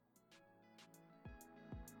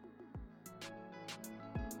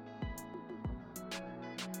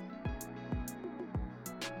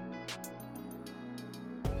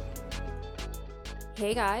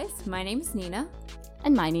Hey guys, my name's Nina.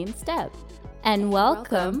 And my name's Deb. And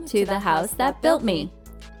welcome to the house that built me.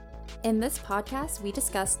 In this podcast, we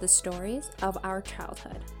discuss the stories of our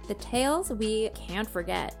childhood, the tales we can't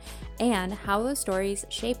forget, and how those stories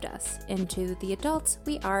shaped us into the adults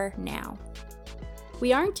we are now.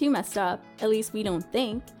 We aren't too messed up, at least we don't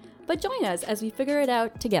think, but join us as we figure it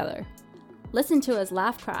out together. Listen to us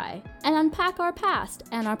laugh, cry, and unpack our past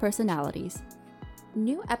and our personalities.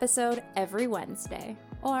 New episode every Wednesday,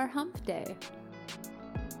 or hump day.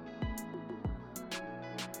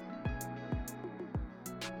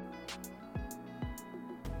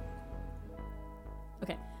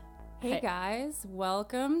 Okay. Hey guys,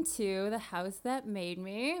 welcome to the house that made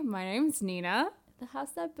me. My name's Nina. The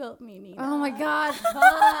house that built me, Nina. Oh my god,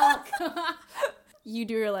 fuck! You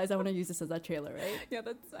do realize I want to use this as a trailer, right? Yeah,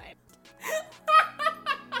 that's fine.